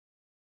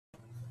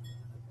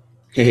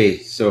Hey,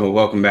 so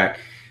welcome back.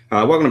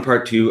 Welcome to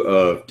part two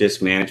of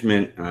disk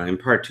management. In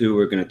part two,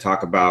 we're going to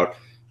talk about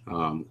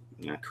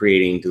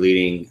creating,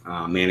 deleting,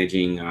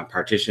 managing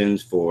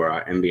partitions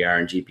for MBR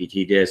and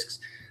GPT disks.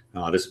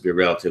 This will be a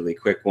relatively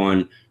quick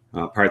one.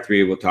 Part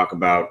three, we'll talk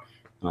about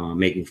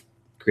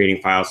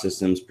creating file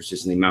systems,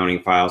 persistently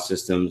mounting file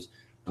systems.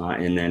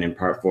 And then in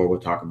part four, we'll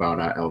talk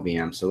about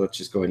LVM. So let's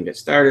just go ahead and get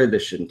started.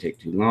 This shouldn't take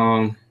too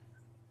long.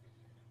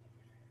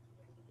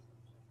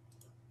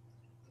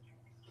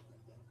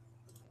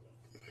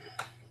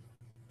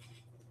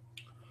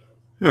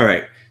 All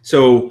right,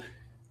 so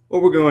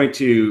what we're going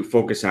to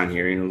focus on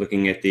here,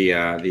 looking at the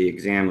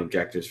exam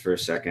objectives for a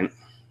second.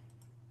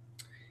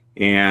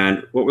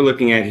 And what we're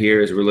looking at here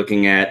is we're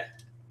looking at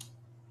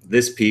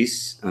this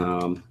piece,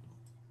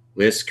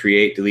 list,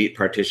 create, delete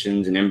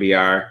partitions in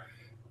MBR,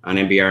 on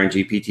MBR and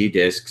GPT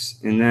disks.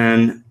 And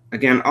then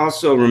again,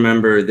 also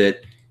remember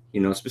that,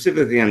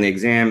 specifically on the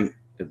exam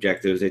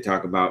objectives, they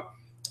talk about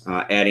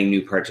adding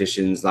new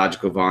partitions,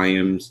 logical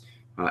volumes,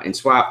 and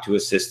swap to a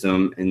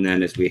system. And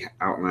then as we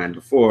outlined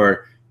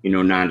before,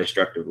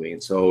 non-destructively.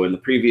 And so in the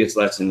previous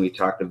lesson, we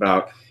talked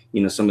about,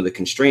 some of the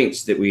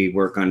constraints that we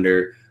work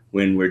under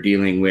when we're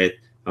dealing with,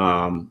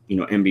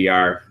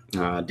 MBR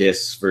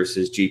disks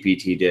versus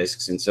GPT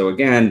disks. And so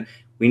again,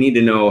 we need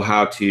to know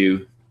how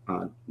to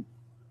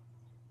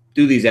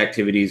do these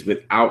activities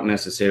without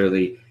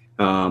necessarily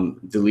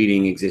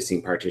deleting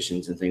existing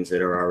partitions and things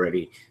that are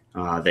already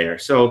there.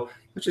 So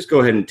let's just go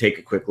ahead and take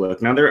a quick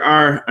look. Now, there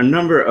are a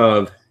number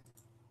of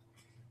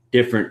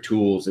different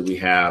tools that we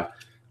have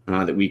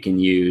that we can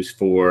use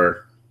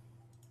for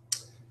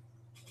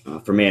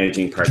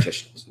managing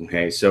partitions.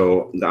 Okay,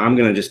 so I'm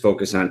going to just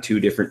focus on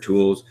two different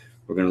tools.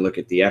 We're going to look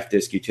at the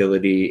Fdisk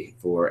utility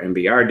for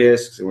MBR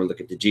disks, and we'll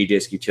look at the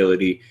gdisk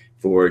utility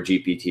for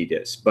GPT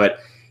disks.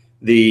 But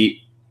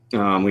we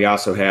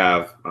also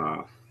have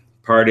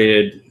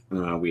parted,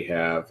 we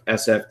have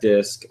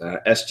Fdisk,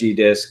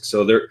 SGdisk.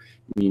 So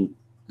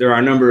there are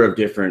a number of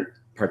different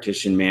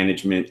partition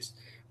management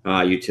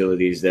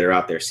utilities that are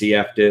out there.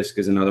 Fdisk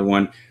is another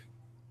one.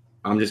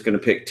 I'm just going to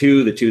pick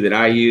the two that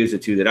I use, the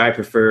two that I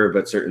prefer,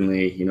 but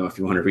certainly, if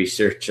you want to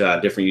research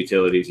different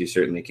utilities, you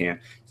certainly can.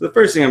 So the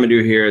first thing I'm going to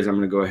do here is I'm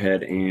going to go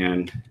ahead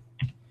and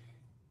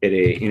get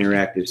an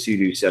interactive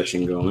sudo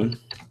session going.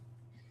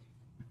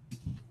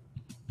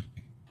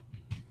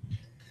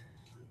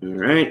 All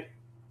right.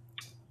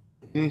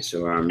 Okay,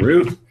 so I'm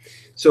root.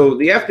 So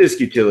the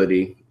Fdisk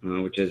utility,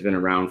 which has been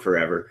around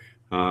forever,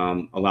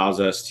 allows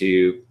us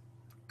to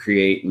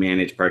create,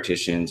 manage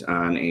partitions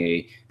on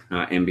a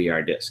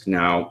MBR disk.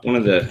 Now, one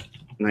of the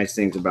nice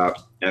things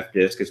about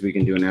Fdisk is we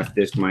can do an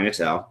Fdisk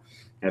 -L.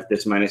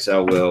 Fdisk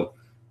 -L will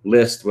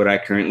list what I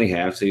currently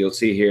have. So you'll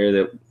see here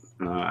that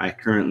I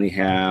currently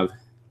have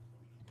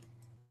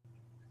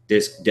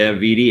disk dev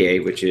VDA,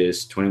 which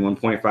is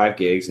 21.5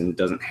 gigs and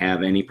doesn't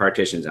have any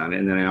partitions on it.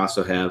 And then I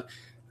also have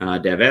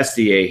dev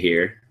SDA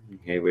here,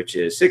 okay, which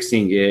is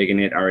 16 gig, and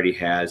it already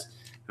has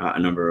a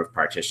number of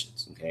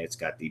partitions. Okay, it's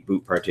got the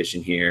boot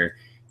partition here,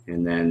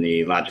 and then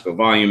the logical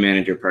volume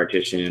manager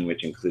partition,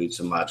 which includes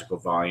some logical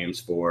volumes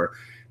for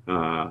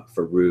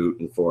root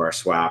and for our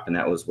swap, and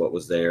that was what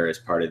was there as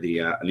part of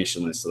the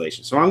initial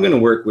installation. So I'm going to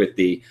work with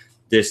the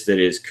disk that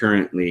is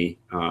currently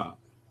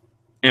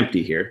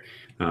empty here,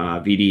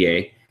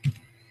 VDA.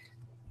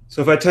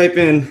 So if I type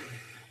in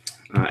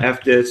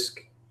Fdisk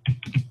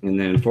and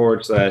then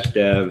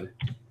 /dev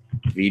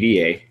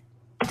VDA,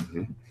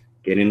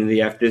 get into the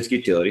Fdisk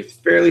utility. It's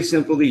fairly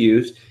simple to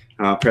use.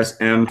 Press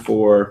M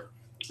for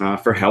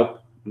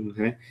help,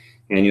 okay?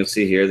 And you'll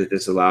see here that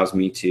this allows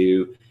me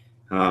to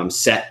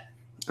set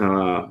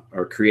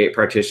or create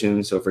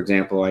partitions. So for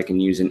example, I can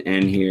use an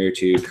N here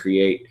to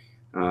create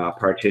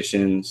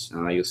partitions.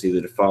 You'll see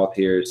the default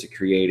here is to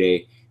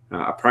create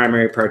a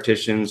primary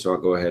partition. So I'll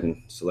go ahead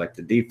and select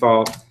the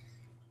default.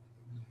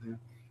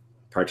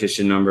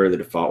 Partition number, the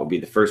default will be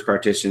the first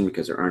partition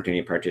because there aren't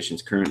any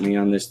partitions currently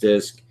on this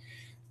disk.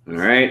 All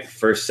right,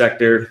 first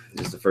sector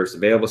is the first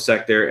available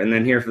sector. And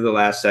then here for the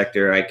last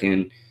sector, I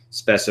can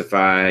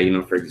specify,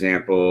 for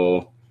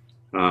example,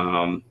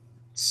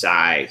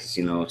 size,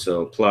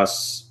 so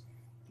plus,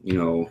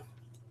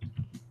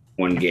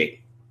 1 gig.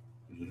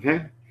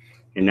 Okay.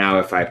 And now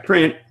if I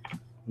print,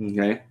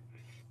 okay,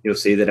 you'll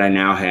see that I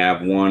now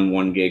have one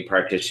 1 gig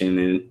partition.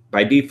 And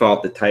by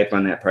default, the type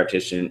on that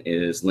partition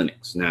is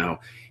Linux.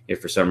 Now, if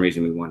for some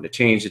reason we wanted to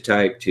change the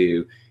type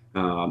to,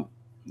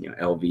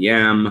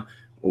 LVM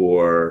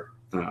or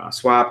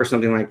swap or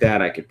something like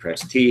that, I could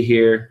press T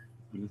here.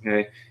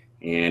 Okay.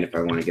 And if I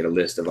want to get a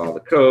list of all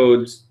the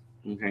codes,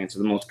 okay, so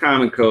the most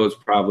common codes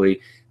probably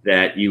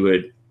that you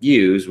would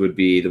use would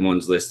be the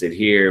ones listed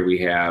here. We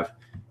have,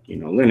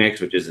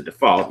 Linux, which is the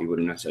default. You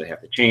wouldn't necessarily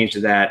have to change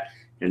to that.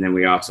 And then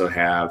we also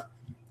have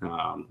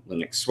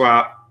Linux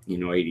swap,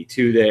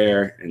 82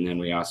 there. And then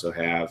we also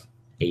have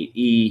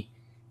 8E,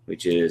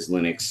 which is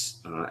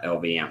Linux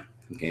LVM.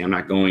 Okay, I'm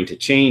not going to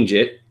change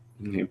it,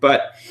 okay,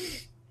 but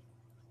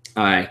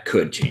I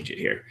could change it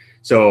here.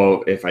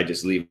 So if I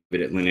just leave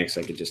it at Linux,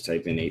 I could just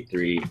type in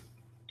 83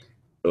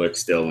 So it's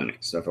still Linux.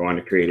 So if I want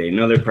to create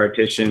another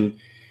partition,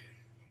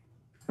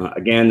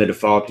 again, the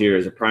default here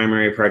is a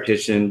primary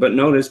partition, but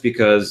notice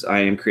because I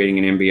am creating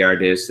an MBR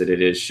disk that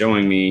it is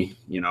showing me,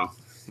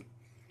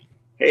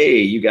 hey,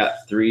 you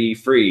got 3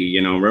 free.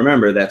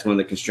 Remember, that's one of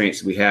the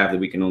constraints we have, that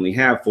we can only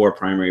have 4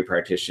 primary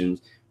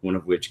partitions, one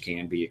of which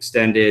can be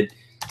extended.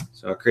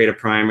 So I'll create a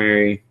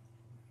primary,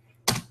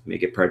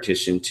 make it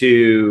partition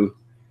 2,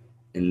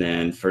 and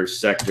then first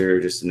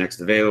sector, just the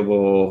next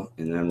available,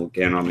 and then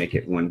again, I'll make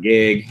it 1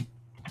 gig.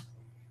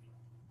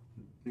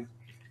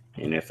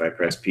 And if I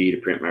press P to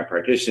print my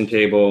partition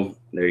table,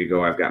 there you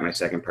go, I've got my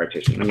second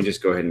partition. Let me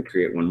just go ahead and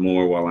create one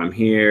more while I'm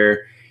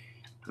here.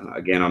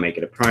 Again, I'll make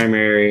it a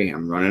primary.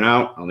 I'm running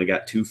out. I only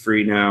got 2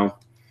 free now.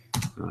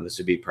 This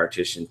would be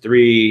partition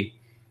 3.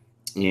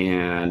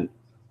 And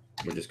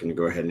we're just going to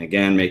go ahead and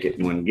again make it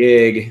 1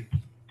 gig.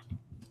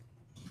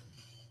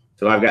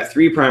 So I've got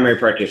 3 primary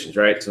partitions,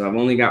 right? So I've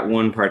only got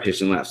 1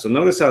 partition left. So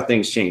notice how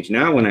things change.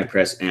 Now when I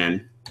press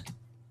N,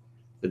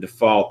 the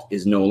default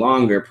is no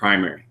longer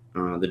primary.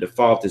 The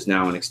default is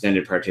now an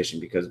extended partition,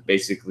 because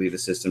basically the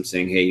system's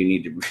saying, hey, you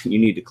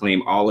need to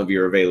claim all of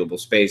your available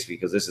space,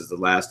 because this is the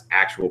last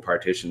actual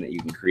partition that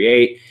you can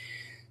create.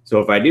 So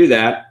if I do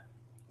that,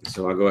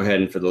 so I'll go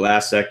ahead and for the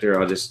last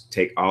sector, I'll just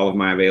take all of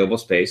my available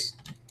space.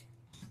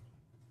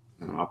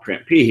 I'll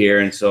print P here,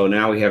 and so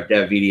now we have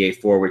dev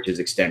VDA4, which is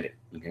extended.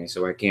 Okay,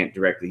 so I can't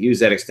directly use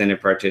that extended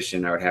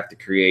partition. I would have to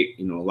create,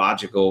 a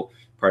logical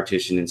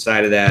partition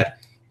inside of that.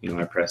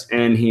 I press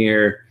N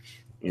here,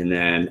 and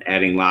then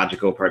adding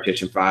logical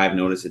partition 5.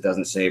 Notice it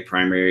doesn't say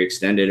primary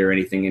extended or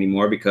anything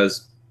anymore,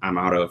 because I'm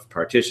out of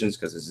partitions,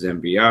 because this is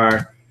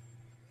MBR.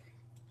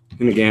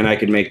 And again, I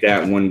could make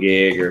that 1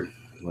 gig or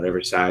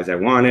whatever size I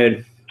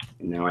wanted.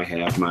 And now I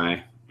have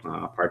my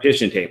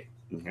partition table.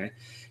 Okay.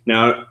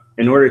 Now,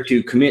 in order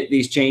to commit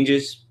these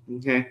changes,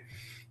 okay,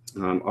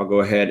 I'll go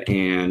ahead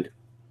and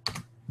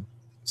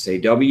say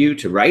W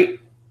to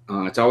write.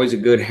 It's always a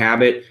good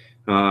habit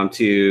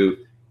to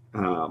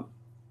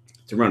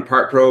run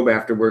part probe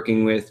after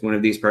working with one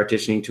of these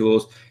partitioning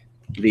tools.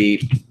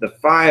 The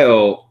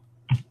file,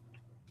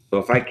 so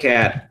if I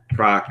cat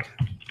proc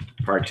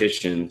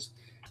partitions,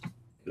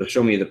 it'll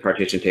show me the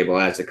partition table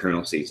as the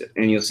kernel sees it.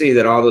 And you'll see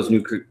that all those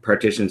new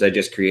partitions I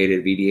just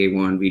created,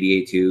 VDA1,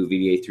 VDA2,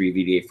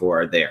 VDA3, VDA4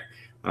 are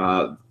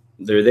there.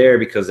 They're there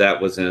because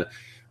that was it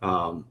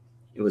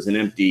was an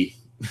empty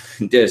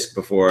disk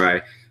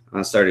before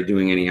I started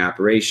doing any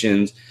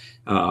operations.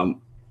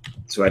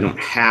 So I don't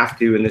have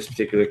to, in this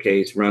particular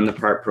case, run the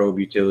part probe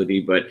utility,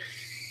 but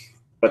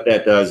what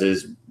that does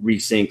is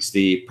resyncs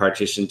the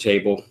partition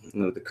table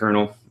with the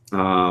kernel.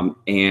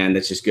 And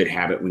it's just good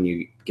habit when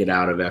you get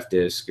out of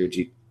Fdisk or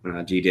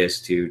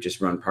gdisk to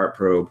just run part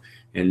probe,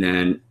 and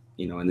then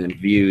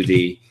view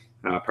the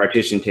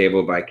partition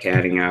table by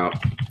catting out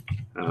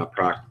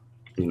proc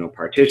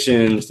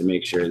partitions to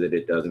make sure that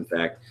it does in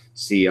fact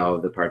see all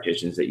of the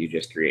partitions that you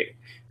just created.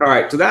 All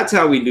right, so that's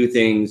how we do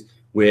things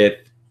with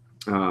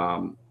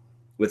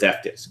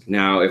Fdisk.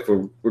 Now, if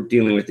we're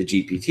dealing with the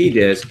GPT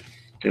disk,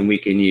 then we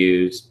can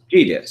use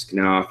gdisk.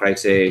 Now, if I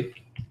say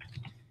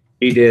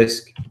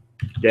gdisk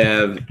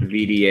dev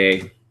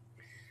VDA,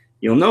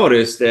 you'll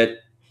notice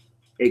that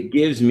it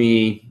gives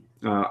me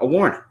a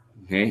warning.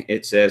 Okay,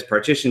 it says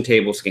partition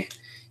table scan.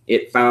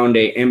 It found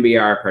a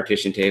MBR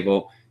partition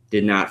table,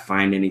 did not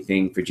find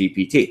anything for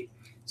GPT.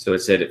 So it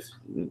said,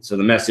 so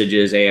the message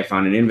is, hey, I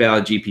found an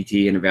invalid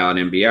GPT and a valid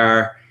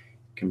MBR.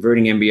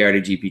 Converting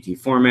MBR to GPT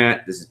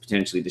format, this is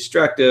potentially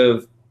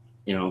destructive.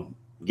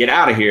 Get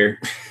out of here.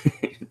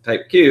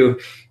 Type Q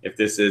if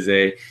this is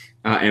a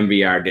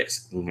MBR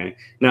disk. Okay.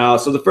 Now,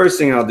 so the first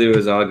thing I'll do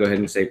is I'll go ahead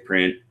and say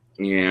print,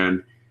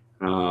 and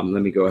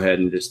let me go ahead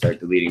and just start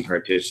deleting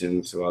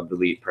partitions. So I'll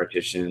delete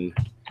partition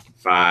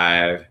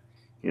 5,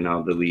 and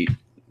I'll delete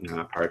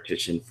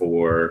partition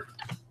 4,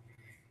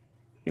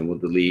 and we'll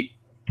delete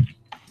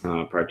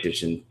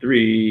partition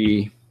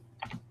 3.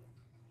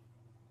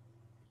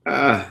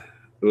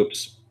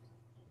 Oops,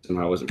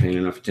 somehow I wasn't paying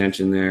enough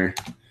attention there.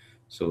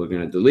 So we're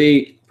going to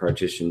delete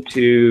partition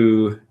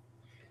 2,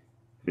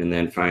 and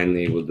then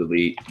finally we'll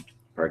delete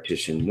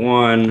partition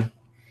 1.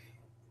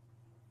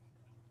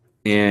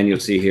 And you'll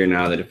see here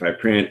now that if I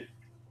print,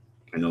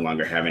 I no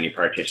longer have any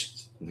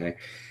partitions. Okay.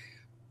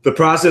 The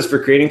process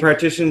for creating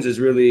partitions is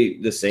really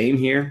the same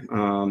here.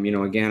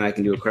 Again, I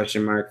can do a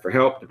question mark for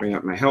help to bring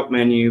up my help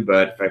menu,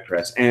 but if I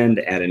press N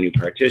to add a new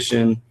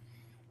partition,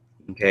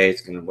 okay,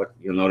 it's going to,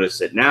 you'll notice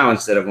that now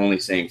instead of only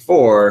saying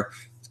 4,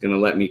 it's going to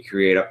let me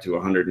create up to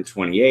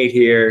 128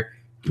 here.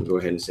 I'll go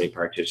ahead and say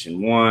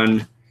partition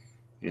 1,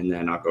 and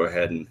then I'll go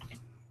ahead and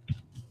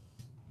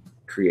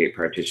create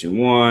partition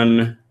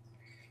 1.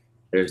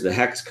 There's the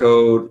hex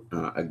code.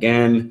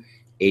 Again,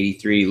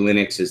 83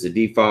 Linux is the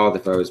default.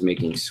 If I was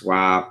making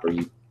swap or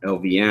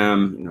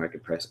LVM, I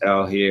could press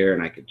L here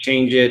and I could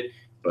change it,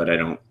 but I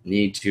don't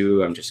need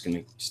to. I'm just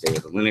going to stay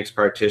with the Linux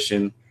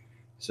partition.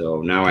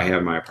 So now I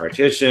have my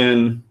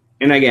partition,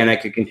 and again, I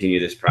could continue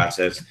this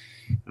process.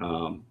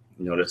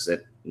 Notice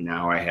that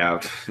now I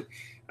have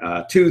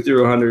 2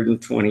 through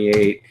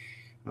 128.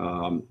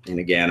 And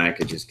again, I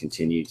could just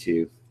continue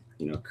to,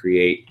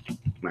 create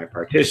my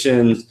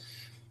partitions,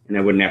 and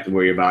I wouldn't have to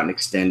worry about an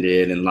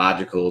extended and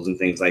logicals and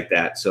things like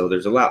that. So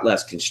there's a lot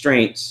less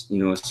constraints,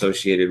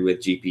 associated with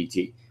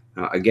GPT.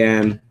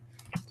 Again,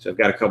 so I've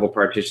got a couple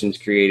partitions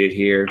created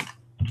here.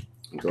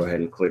 I'll go ahead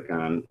and click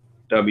on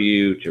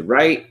W to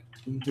write.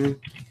 It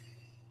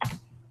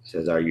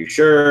says, are you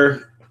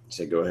sure?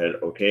 So go ahead,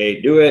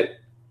 okay, do it.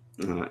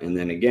 And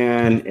then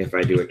again, if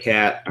I do a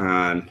cat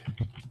on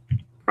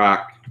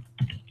proc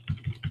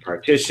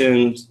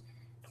partitions,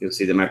 you'll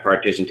see that my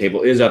partition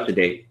table is up to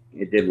date.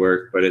 It did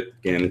work, but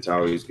again, it's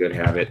always good to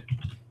have it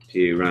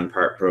to run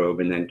part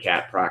probe and then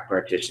cat proc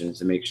partitions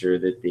to make sure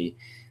that the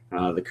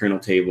kernel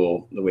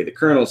table, the way the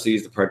kernel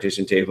sees the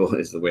partition table,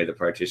 is the way the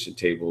partition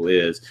table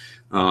is.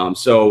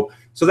 So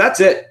that's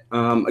it.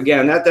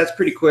 Again, that's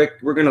pretty quick.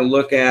 We're going to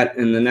look at,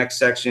 in the next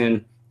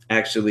section,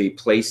 actually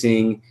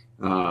placing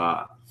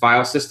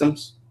file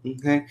systems,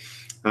 okay,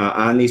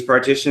 on these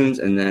partitions,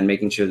 and then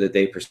making sure that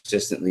they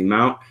persistently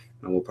mount.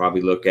 And we'll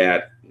probably look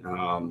at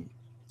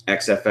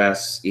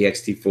XFS,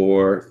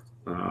 ext4,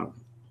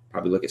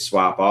 probably look at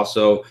swap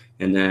also,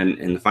 and then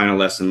in the final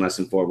lesson,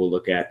 lesson 4, we'll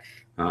look at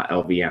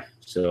LVM.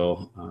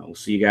 So we'll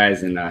see you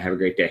guys, and have a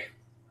great day.